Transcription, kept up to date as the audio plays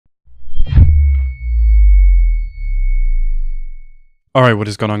Alright, what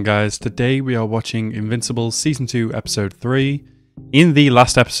is going on, guys? Today we are watching Invincible Season 2, Episode 3. In the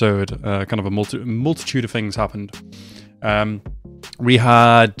last episode, kind of a multitude of things happened. We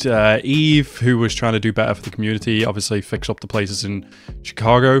had Eve, who was trying to do better for the community, obviously fix up the places in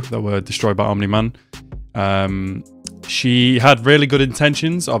Chicago that were destroyed by OPAnime. She had really good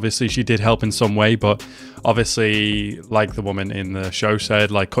intentions. Obviously, she did help in some way, but obviously, like the woman in the show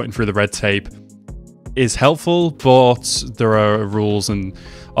said, like cutting through the red tape is helpful, but there are rules, and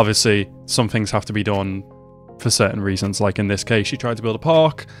obviously some things have to be done for certain reasons. Like in this case, she tried to build a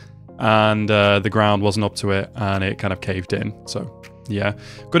park and the ground wasn't up to it and it kind of caved in. So yeah,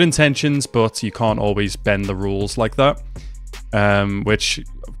 good intentions, but you can't always bend the rules like that. Which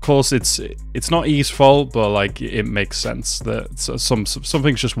of course it's not Eve's fault, but like it makes sense that some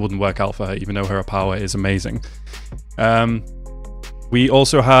things just wouldn't work out for her, even though her power is amazing. We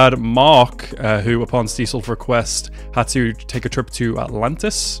also had Mark, who, upon Cecil's request, had to take a trip to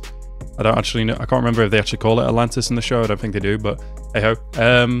Atlantis. I don't actually know. I can't remember if they actually call it Atlantis in the show. I don't think they do, but hey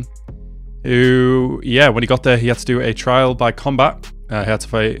ho. Who, yeah, when he got there, he had to do a trial by combat. He had to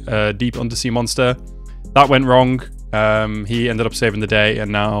fight a deep undersea monster. That went wrong. He ended up saving the day,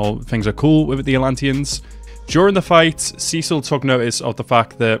 and now things are cool with the Atlanteans. During the fight, Cecil took notice of the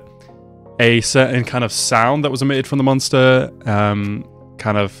fact that a certain kind of sound that was emitted from the monster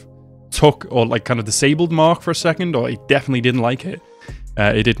kind of took or like kind of disabled Mark for a second, or he definitely didn't like it.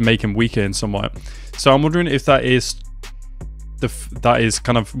 It did make him weaker in somewhat. So I'm wondering if that is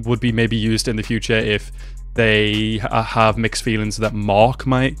kind of would be maybe used in the future if they have mixed feelings that Mark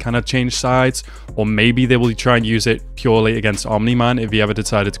might kind of change sides, or maybe they will try and use it purely against Omni-Man if he ever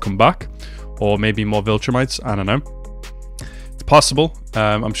decided to come back, or maybe more Viltrumites. I don't know. Possible.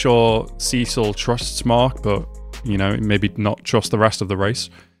 I'm sure Cecil trusts Mark, but you know, maybe not trust the rest of the race.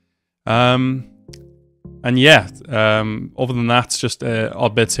 And yeah, other than that, just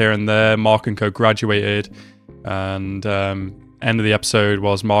odd bits here and there. Mark and Co graduated, and end of the episode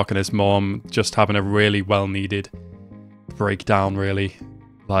was Mark and his mom just having a really well-needed breakdown. Really,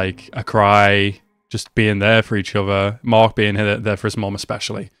 like a cry, just being there for each other. Mark being there for his mom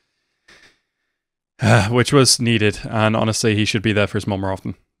especially. Which was needed, and honestly, he should be there for his mom more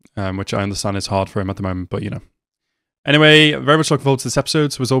often, which I understand is hard for him at the moment, but you know. Anyway, very much looking forward to this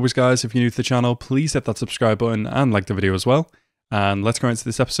episode. So as always, guys, if you're new to the channel, please hit that subscribe button and like the video as well. And let's go into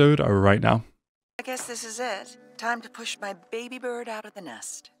this episode right now. I guess this is it. Time to push my baby bird out of the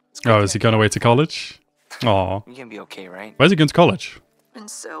nest. Oh, is he going away to college? Aw. You can be okay, right? Where's he going to college? Been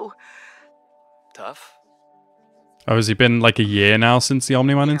so Tough? Oh, has he been like a year now since the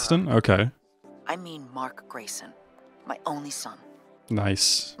Omni-Man incident? Okay. I mean Mark Grayson, my only son.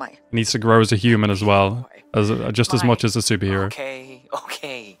 Nice. My Needs to grow as a human as well, just as much as a superhero.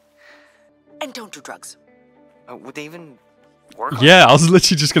 Okay. And don't do drugs. Would they even work on Yeah, I was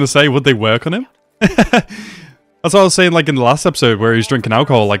literally just going to say, would they work on him? That's what I was saying, like in the last episode where he was drinking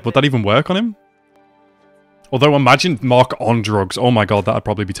alcohol. Like, would that even work on him? Although, imagine Mark on drugs. Oh my god, that'd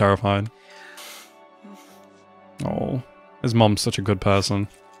probably be terrifying. Oh, his mom's such a good person.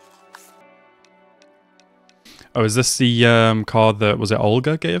 Oh, is this the card that, was it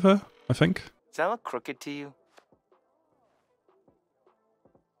Olga gave her, I think? Does that look crooked to you?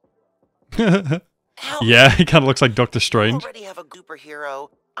 Yeah, he kind of looks like Doctor Strange. Already have a superhero.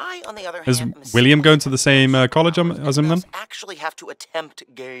 I, on the other Is hand, William going to the same college as him then? Actually have to attempt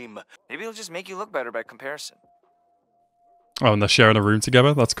game. Maybe it'll just make you look better by comparison. Oh, and they're sharing a room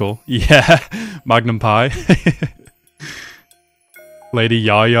together? That's cool. Yeah, Magnum Pie. Lady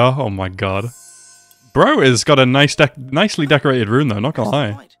Yaya, oh my god. Bro has got a nicely decorated room though, not gonna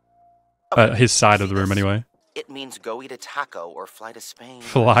lie. His side of the room anyway. It means go eat a taco or fly to Spain.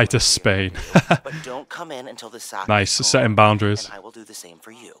 Fly to Spain. But don't come in until the sake Nice, is setting gone, boundaries. and I will do the same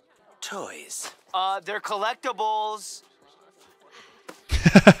for you. Toys. They're collectibles.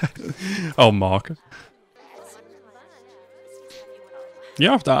 Oh, Mark.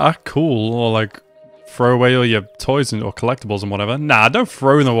 You have to act cool, or like throw away all your toys or collectibles and whatever. Nah, don't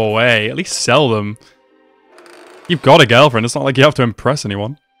throw them away. At least sell them. You've got a girlfriend. It's not like you have to impress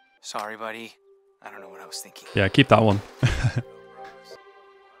anyone. Sorry, buddy. I don't know what I was thinking. Yeah, keep that one.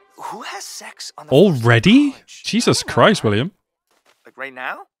 Who has sex on the Already? first day of college? Jesus I don't know, Christ, man. William. Like right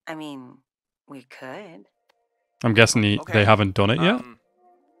now? I mean, we could. I'm guessing Okay. they haven't done it yet.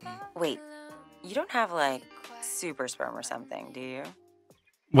 Wait, you don't have like super sperm or something, do you?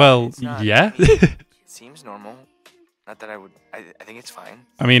 Well, It's not- yeah. It seems normal. Not that I would. I think it's fine.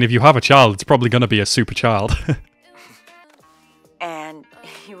 I mean, if you have a child, it's probably going to be a super child. And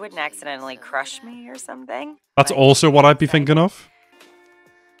you wouldn't accidentally crush me or something? That's Like, also what I'd be thinking of.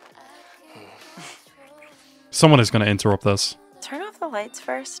 Someone is going to interrupt this. Turn off the lights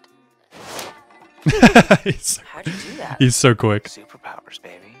first? How'd you do that? He's so quick. Superpowers,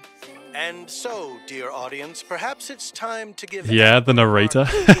 baby. And so, dear audience, perhaps it's time to give Yeah, the narrator.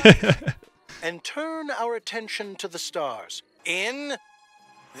 and turn our attention to the stars. In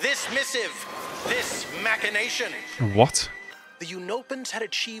this missive, this machination, What? the Unopans had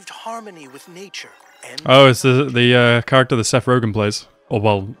achieved harmony with nature. And Oh, it's the character that Seth Rogen plays. Or,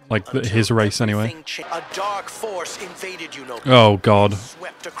 well, like his race anyway. A dark force invaded Unopia. Oh, God.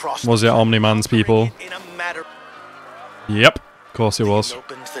 Swept across Was it Omni-Man's people? in a matter. Yep. Of course it was.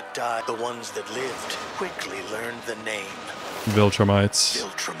 Unopans that died, the ones that lived, quickly learned the name Viltrumites.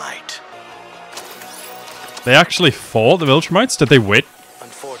 Viltrumite. They actually fought the Viltrumites? Did they win?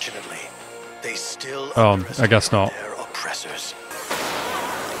 Unfortunately, they still I guess not. their oppressors.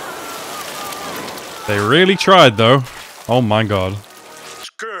 They really tried, though. Oh my god.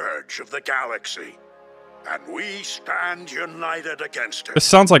 Scourge of the galaxy, and we stand united against it. This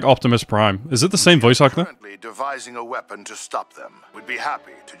sounds like Optimus Prime. Is it the same voice actor? Currently devising a weapon to stop them. We'd be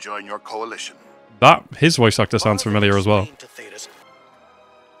happy to join your coalition. His voice actor sounds familiar as well.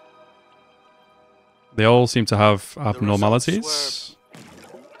 They all seem to have abnormalities.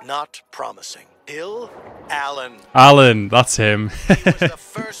 Not promising. Hill Allen Alan, that's him. was the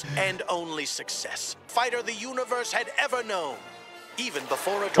first and only success fighter the universe had ever known. Even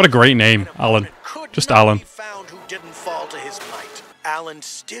before What a great name, Alan. Just Alan. Found who didn't fall to his might. Alan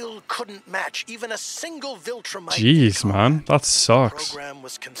still couldn't match even a single Viltrumite. Jeez, man, that The sucks. program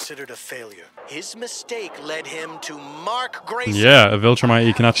was considered a failure. His mistake led him to Mark Grayson. Yeah, a Viltrumite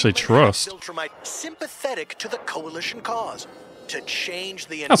you can actually trust. Viltrumite sympathetic to the coalition cause to change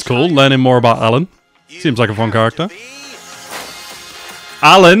the That's cool, entire- learning more about Alan. Seems like a fun have to character. be-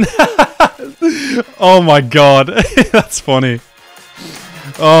 Alan! Oh my god, that's funny.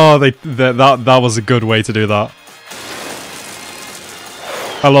 Oh, that was a good way to do that.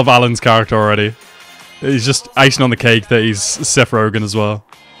 I love Alan's character already. He's just icing on the cake that he's Seth Rogen as well.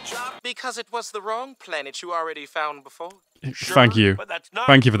 Because it was the wrong planet you already found before. Thank you. But that's not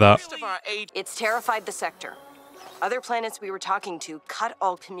Thank you for that. most of our aid. It's terrified the sector. Other planets we were talking to cut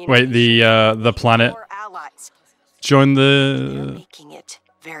all communication. Wait, the planet Or allies. joined They're the making it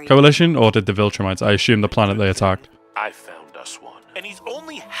very coalition, or did the Viltrumites? I assume the planet they attacked. I found us one. And he's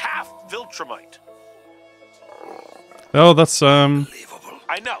only half Viltrumite. Oh, that's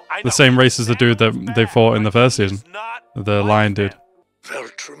I know. the same race as the dude that they fought in the first season. The lion dude.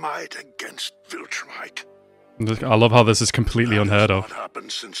 Viltrumite against Viltrumite. I love how this is completely unheard of. What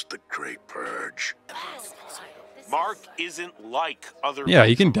happened since the Great Purge? Mark isn't like other Yeah,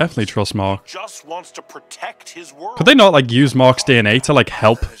 you can Viltrumites. definitely trust Mark. He just wants to protect his world. Could they not like use Mark's DNA to like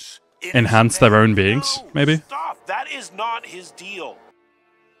help enhance their own beings? No, Maybe. Stop. That is not his deal.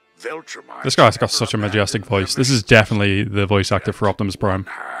 Viltrumite This guy's got such a majestic voice. This is definitely the voice actor for Optimus Prime.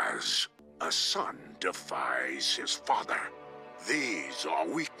 Has a son defies his father. These are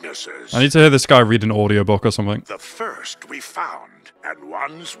weaknesses. I need to hear this guy read an audiobook or something. The first we found, and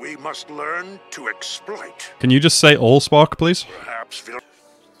ones we must learn to exploit. Can you just say Allspark, please? Perhaps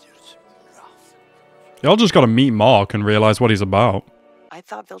Y'all just gotta meet Mark and realize what he's about. I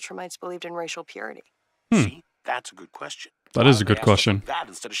thought Viltrumites believed in racial purity. See, that's a good question. That is a Why good they asked question. That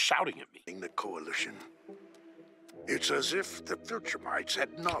instead of shouting at me. the coalition. It's as if the Viltrumites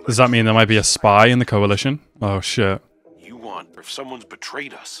had knowledge. Does that mean there might be a spy in the coalition? Oh shit. You want if someone's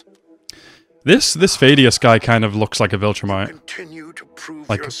betrayed us. This Thaddeus guy kind of looks like a Viltrumite. Continue to prove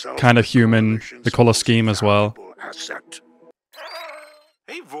Like, yourself kind of the human, coalition's the colour most scheme as well. valuable asset.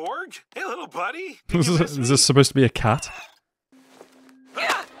 Hey, Vorg. Hey, little buddy. Is this supposed to be a cat?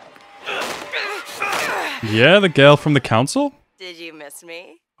 Yeah, the girl from the council? Did you miss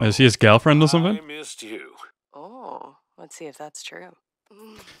me? Is he his girlfriend or something? I missed you. Oh, let's see if that's true.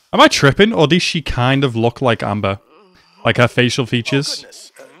 Am I tripping, or does she kind of look like Amber? Like her facial features?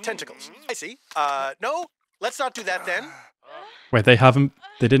 Goodness, tentacles. I see. No, let's not do that then. Wait, they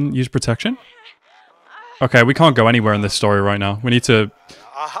didn't use protection? Okay, we can't go anywhere in this story right now. We need to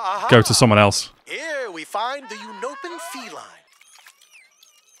go to someone else. Here we find the Unopan feline.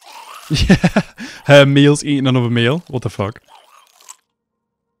 Yeah, her meal's eating another meal. What the fuck? Is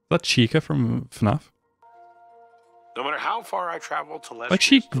that Chica from FNAF? No matter how far I travel to let Like,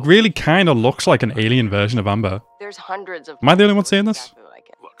 she really kind of looks like an alien version of Amber. There's hundreds of. Am I the only one saying this? Exactly like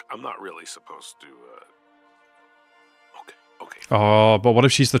it. Look, I'm not really supposed to. Okay. Oh, but what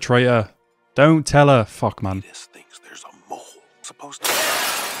if she's the traitor? Don't tell her. Fuck, man. This thinks there's a mole supposed to.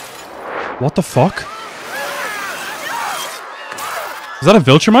 What the fuck? Is that a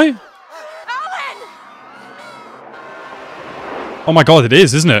Viltrumite? Oh my god, it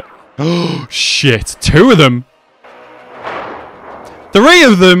is, isn't it? Oh, shit. Two of them. 3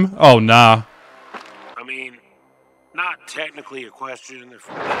 of them? Oh, nah. I mean, not technically a question.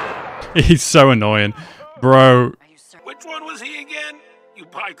 He's so annoying. Bro. Which one was he again? You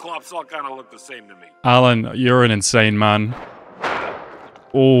Pyclops all kind of look the same to me. Alan, you're an insane man.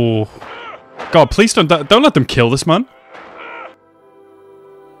 Oh. God, please don't let them kill this man.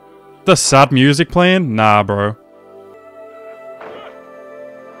 The sad music playing? Nah, bro.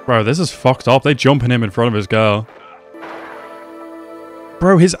 Bro, this is fucked up. They jumping him in front of his girl.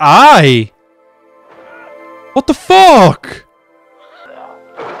 Bro, his eye! What the fuck?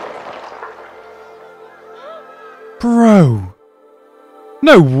 Bro.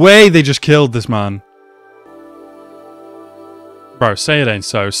 No way they just killed this man. Bro, say it ain't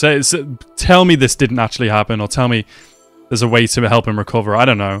so. Tell me this didn't actually happen, or tell me there's a way to help him recover. I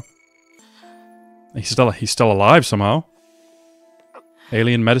don't know. He's still alive somehow.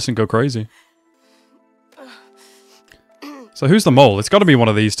 Alien medicine go crazy. So who's the mole? It's got to be one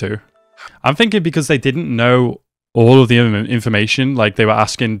of these two. I'm thinking because they didn't know all of the information. Like they were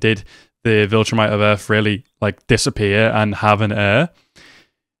asking, did the Viltrumite of Earth really like disappear and have an heir?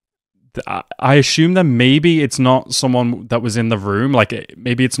 I assume that maybe it's not someone that was in the room. Like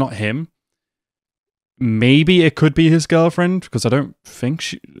maybe it's not him. Maybe it could be his girlfriend, because I don't think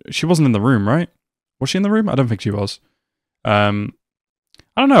she wasn't in the room, right? Was she in the room? I don't think she was. I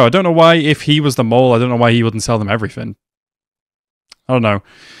don't know. I don't know why, if he was the mole, I don't know why he wouldn't sell them everything. I don't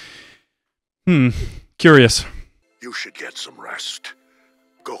know. Curious. You should get some rest.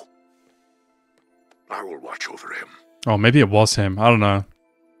 Go. I will watch over him. Oh, maybe it was him. I don't know.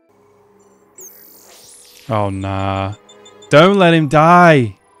 Oh, nah. Don't let him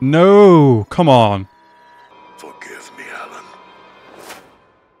die. No. Come on. Forgive me, Alan.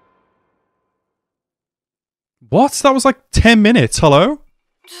 What? That was like 10 minutes. Hello?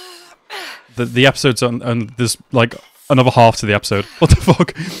 The episode's on there's like another half to the episode. What the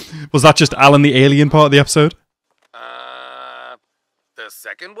fuck? Was that just Alan the alien part of the episode? The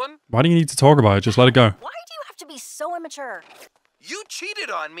second one? Why do you need to talk about it? Just let it go. Why do you have to be so immature? You cheated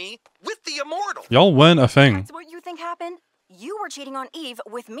on me with the immortal. Y'all weren't a thing. That's what you think happened? You were cheating on Eve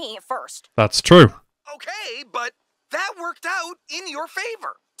with me first. That's true. Okay, but that worked out in your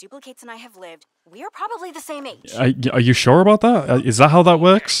favor. Duplicates and I have lived. We are probably the same age. Are you sure about that? Is that how that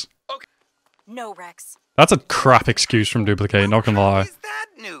works? Okay. No, Rex. That's a crap excuse from Duplicate, not gonna lie. Is that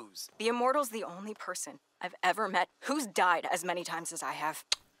news? The Immortal's the only person I've ever met who's died as many times as I have.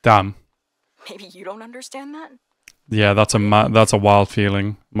 Damn. Maybe you don't understand that? Yeah, that's a wild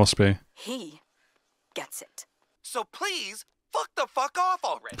feeling. Must be. He gets it. So please, fuck the fuck off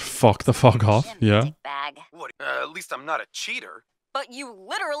already. Fuck the fuck off, yeah. What? At least I'm not a cheater. But you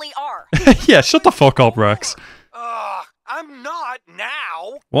literally are. Yeah, shut the fuck up, Rex. I'm not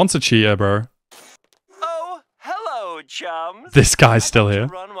now. Once a cheater, bro. Oh, hello, chums. This guy's still here.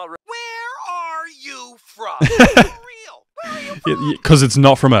 Where are you from? For real? Where are you from? Because it's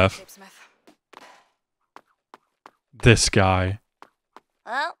not from Earth. This guy.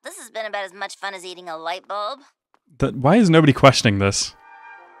 Well, this has been about as much fun as eating a light bulb. Why is nobody questioning this?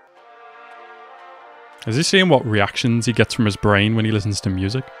 Is he seeing what reactions he gets from his brain when he listens to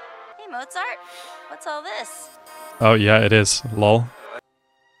music? Hey, Mozart, what's all this? Oh, yeah, it is. Lol.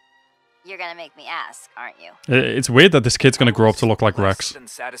 You're gonna make me ask, aren't you? It's weird that this kid's gonna grow up to look like Rex. I'm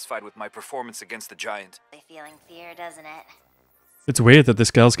satisfied with my performance against the giant. Feeling fear, doesn't it? It's weird that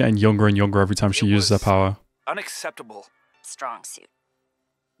this girl's getting younger and younger every time she uses her power. Unacceptable. Strong suit.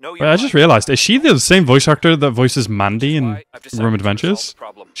 No, Wait, I just realized, is she the same voice actor that voices Mandy in Room Adventures?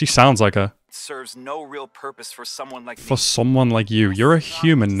 She sounds like her. Serves no real purpose for someone like me. For someone like you. You're a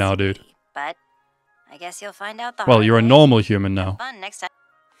human now, dude. But I guess you'll find out the Well, hard you're a way. normal human now. Fun next time.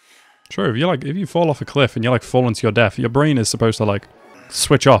 True, if you fall off a cliff and you like fall into your death, your brain is supposed to like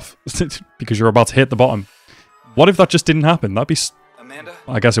switch off because you're about to hit the bottom. What if that just didn't happen? That'd be Amanda?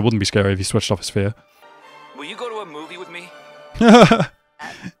 I guess it wouldn't be scary if you switched off a sphere. Will you go to a movie with me?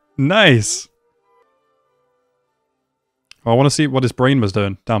 Nice. I want to see what his brain was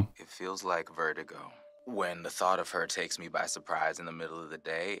doing. Damn. It feels like vertigo. When the thought of her takes me by surprise in the middle of the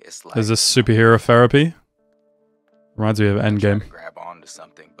day, it's like... Is this superhero therapy? Reminds me of I try Endgame. to grab onto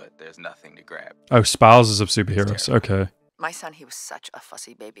something, but there's nothing to grab. Oh, spouses of superheroes. Okay. My son, he was such a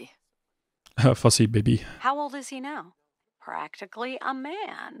fussy baby. Fussy baby. How old is he now? Practically a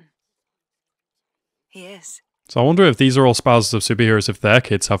man. He is. So I wonder if these are all spouses of superheroes, if their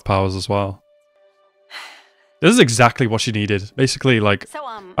kids have powers as well. This is exactly what she needed. Basically, like,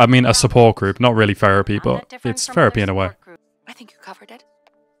 I mean, a support group. Not really therapy, but it's therapy in a way. I think you covered it.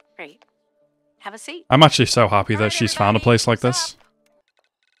 Great. Have a seat. I'm actually so happy that she's found a place like this.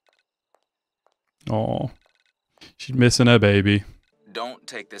 Oh, she's missing her baby.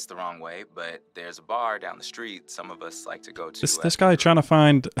 take this the wrong way, but there's a bar down the street some of us like to go to. This guy trying to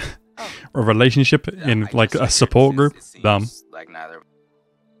find a relationship in like a support group. Damn. Like neither.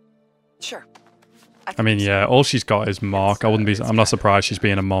 Sure. I mean, yeah, all she's got is Mark. I'm not surprised she's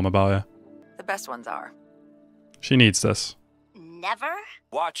being a mom about it. The best ones are. She needs this. Never?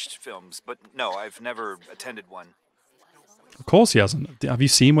 Watched films, but no, I've never attended one. Of course he hasn't. Have you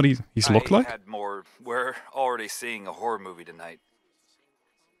seen what he's looked like? Had more. We're already seeing a horror movie tonight.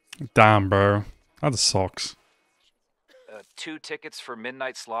 Damn, bro. That sucks. 2 tickets for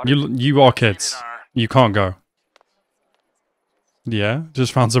Midnight Slaughter. You are kids. You can't go. Yeah,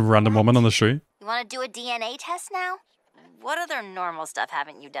 just found some random woman on the street. You want to do a DNA test now? What other normal stuff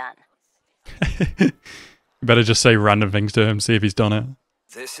haven't you done? You better just say random things to him, see if he's done it.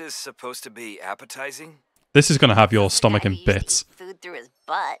 This is supposed to be appetizing? This is gonna have your stomach in bits. Food through his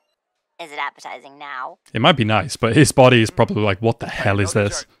butt. Is it appetizing now? It might be nice, but his body is probably like, what the hell is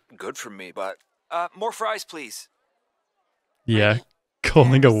this? Good for me, but more fries, please. Yeah,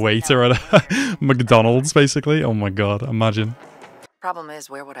 calling a waiter at a McDonald's, basically. Oh my god, imagine. Problem is,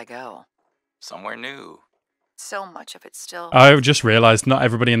 where would I go? Somewhere new. So much of it still. I just realized not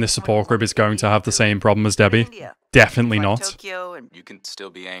everybody in this support group is going to have the same problem as Debbie. Definitely not. Tokyo and You can still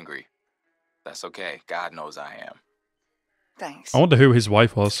be angry. That's okay. God knows I am. thanks. I wonder who his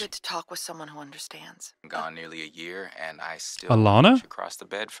wife was. Good to talk with someone who understands. Gone nearly a year, and I still Alana? reach across the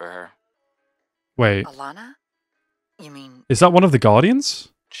bed for her. Wait, Alana? You mean is that one of the Guardians?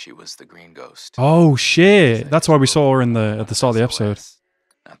 She was the green ghost. Oh shit! That's why we saw her in at the start of the episode.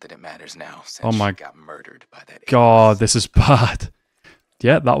 Not that it matters now, since Oh my she got murdered by that god, this is bad.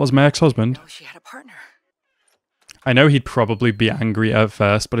 Yeah, that was my ex-husband. oh, she had a partner? I know he'd probably be angry at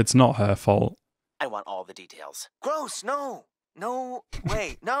first, but it's not her fault. I want all the details. Gross, no. No,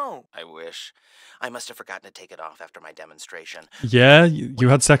 wait, no. I wish. I must have forgotten to take it off after my demonstration. Yeah, you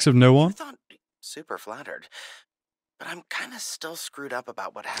had sex with no one? Super flattered. But I'm kind of still screwed up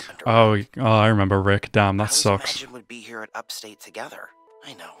about what happened to her. Oh, I remember Rick. Damn, that I sucks. imagine we'd be here at Upstate together.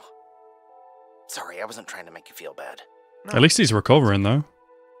 I know. Sorry, I wasn't trying to make you feel bad. At least he's recovering, though.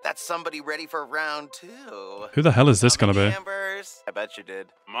 That's somebody ready for round 2. Who the hell is this gonna be? Ambers? I bet you did.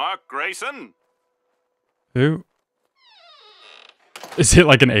 Mark Grayson? Who? Is it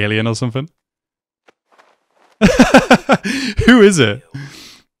like an alien or something? Who is it?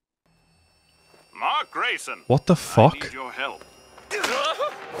 Mark Grayson. What the I fuck? need your help.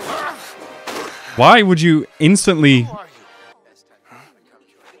 Why would you instantly...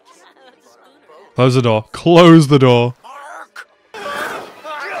 Close the door. Close the door.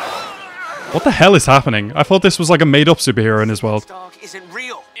 What the hell is happening? I thought this was like a made-up superhero in his world. Dog isn't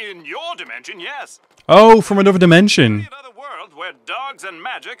real. In your dimension, yes. Oh, from another dimension. Another world where dogs and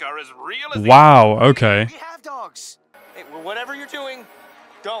magic are as real as Wow, okay. We have dogs. Hey, well, whatever you're doing,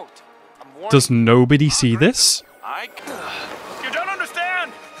 don't. I'm warning Does nobody see this? You don't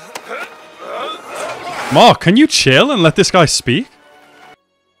understand. Mark, can you chill and let this guy speak?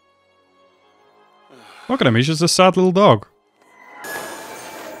 Look at him, he's just a sad little dog.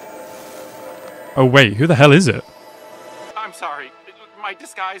 Oh wait, who the hell is it? I'm sorry. My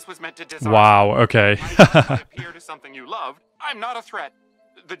disguise was meant to disarm. Wow, okay. I appear to something you loved. I'm not a threat.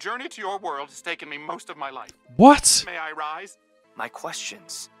 The journey to your world has taken me most of my life. What? May I rise? My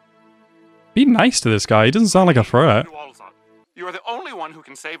questions. Be nice to this guy, he doesn't sound like a threat. You are the only one who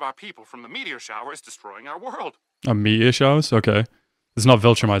can save our people from the meteor showers destroying our world. A meteor showers? Okay. It's not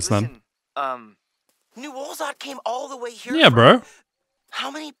Viltrumites then. New Wolzot came all the way here. Yeah, bro. How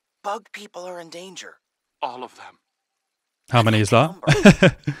many bug people are in danger? All of them. How many is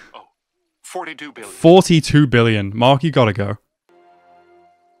that? 42 billion. 42 billion. Mark, you gotta go.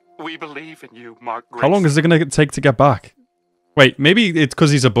 We believe in you, Mark Grayson. How long is it gonna take to get back? Wait, maybe it's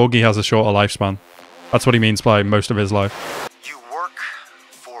because he's a bug, he has a shorter lifespan. That's what he means by most of his life. You work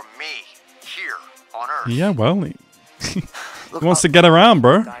for me here on Earth. Yeah, well, he wants to get around,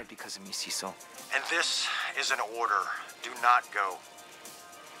 bro. Died because of me, Cecil. And this is an order. Do not go.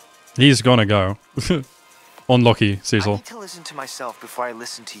 He's gonna go. Unlucky, I Cecil. need to listen to myself before I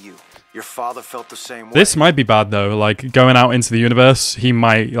listen to you. Your father felt the same way. This might be bad though. Like going out into the universe, he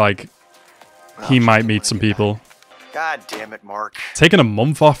might meet some people. God damn it, Mark. Taking a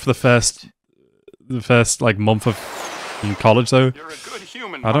month off the first like month of in college though. You're a good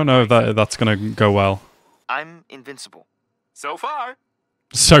human. I don't know if that's gonna go well. I'm invincible. So far.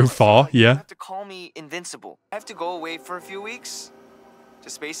 So far, You yeah. have to call me invincible. I have to go away for a few weeks to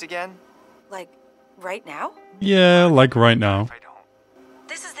space again. Like, right now? Yeah, like right now.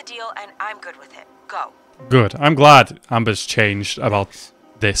 This is the deal, and I'm good with it. Go. Good. I'm glad Amber's changed about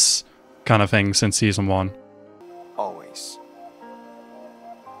this kind of thing since season 1. Always.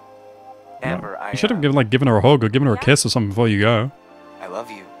 Amber, You should have given her a hug or given her a kiss or something before you go. I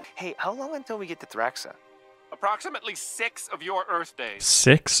love you. Hey, how long until we get to Thraxa? Approximately 6 of your Earth days.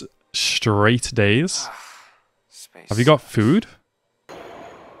 6 straight days? Have you got food?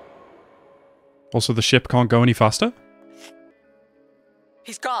 Also, the ship can't go any faster?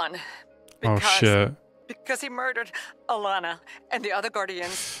 He's gone. Oh, shit. Because he murdered Alana and the other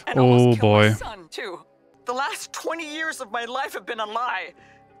Guardians. And Oh, almost killed boy. my son, too. The last 20 years of my life have been a lie.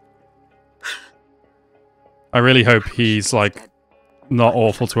 I really hope he's, like, not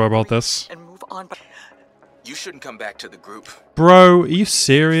awful to her about this. And move on, but You shouldn't come back to the group. Bro, are you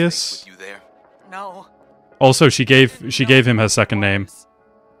serious? You there? no. Also, she gave him her second name.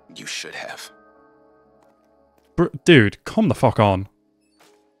 You should have. Dude, come the fuck on.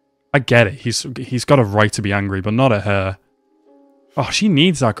 I get it. He's got a right to be angry, but not at her. Oh, she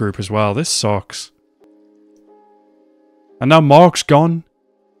needs that group as well. This sucks. And now Mark's gone.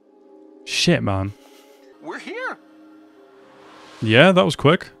 Shit, man. We're here. Yeah, that was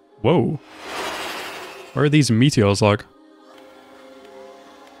quick. Whoa. Where are these meteors like?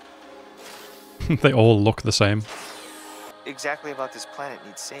 They all look the same. Exactly about this planet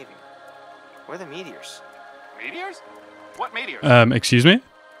needs saving. Where are the meteors? Meteors? What meteors? Excuse me?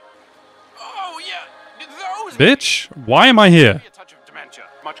 Oh, yeah, those Bitch, why am I here? a touch of dementia.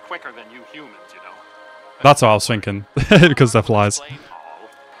 Much quicker than you humans, you know. That's what I was thinking. Because they're flies.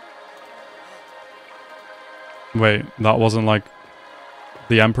 Wait, that wasn't like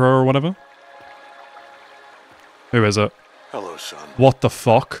the Emperor or whatever? Who is it? Hello, son. What the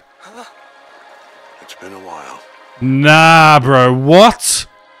fuck? It's been a while. Nah, bro, what?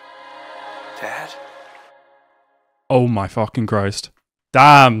 Dad? Oh my fucking Christ.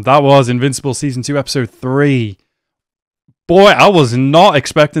 Damn, that was Invincible Season 2, Episode 3. Boy, I was not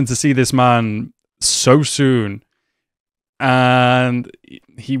expecting to see this man so soon. And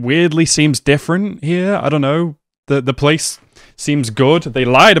he weirdly seems different here. I don't know. The place seems good. They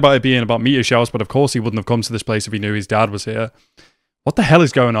lied about it being about meteor showers, but of course he wouldn't have come to this place if he knew his dad was here. What the hell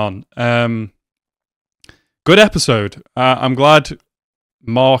is going on? Good episode. I'm glad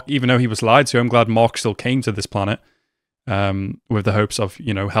Mark, even though he was lied to, I'm glad Mark still came to this planet with the hopes of,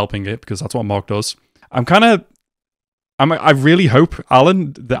 you know, helping it, because that's what Mark does. I really hope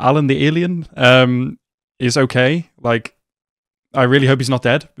Alan the alien, is okay. Like, I really hope he's not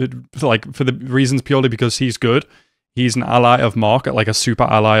dead. Like, for the reasons purely because he's good. He's an ally of Mark, like a super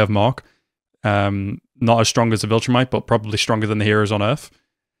ally of Mark. Not as strong as the Viltrumite, but probably stronger than the heroes on Earth.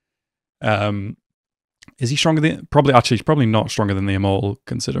 Is he stronger than... he's probably not stronger than the Immortal,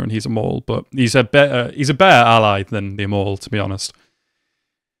 considering he's immortal, but he's a better ally than the Immortal, to be honest.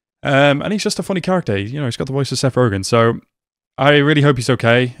 And he's just a funny character. You know, he's got the voice of Seth Rogen, so I really hope he's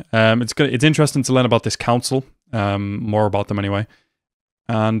okay. It's interesting to learn about this council, more about them anyway.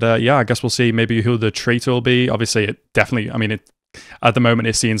 And yeah, I guess we'll see maybe who the traitor will be. Obviously, at the moment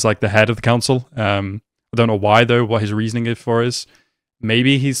it seems like the head of the council. I don't know why though, what his reasoning is.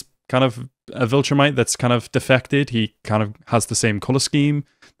 Maybe he's kind of a Viltrumite that's kind of defected. He kind of has the same color scheme,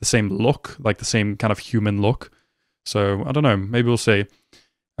 the same look, like the same kind of human look. So I don't know, maybe we'll see.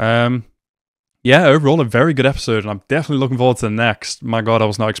 Yeah, overall a very good episode, and I'm definitely looking forward to the next. My god, I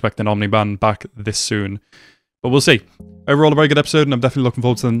was not expecting Omni-Man back this soon. But we'll see. Overall, a very good episode, and I'm definitely looking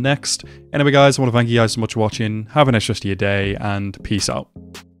forward to the next. Anyway, guys, I want to thank you guys so much for watching. Have a nice rest of your day, and peace out.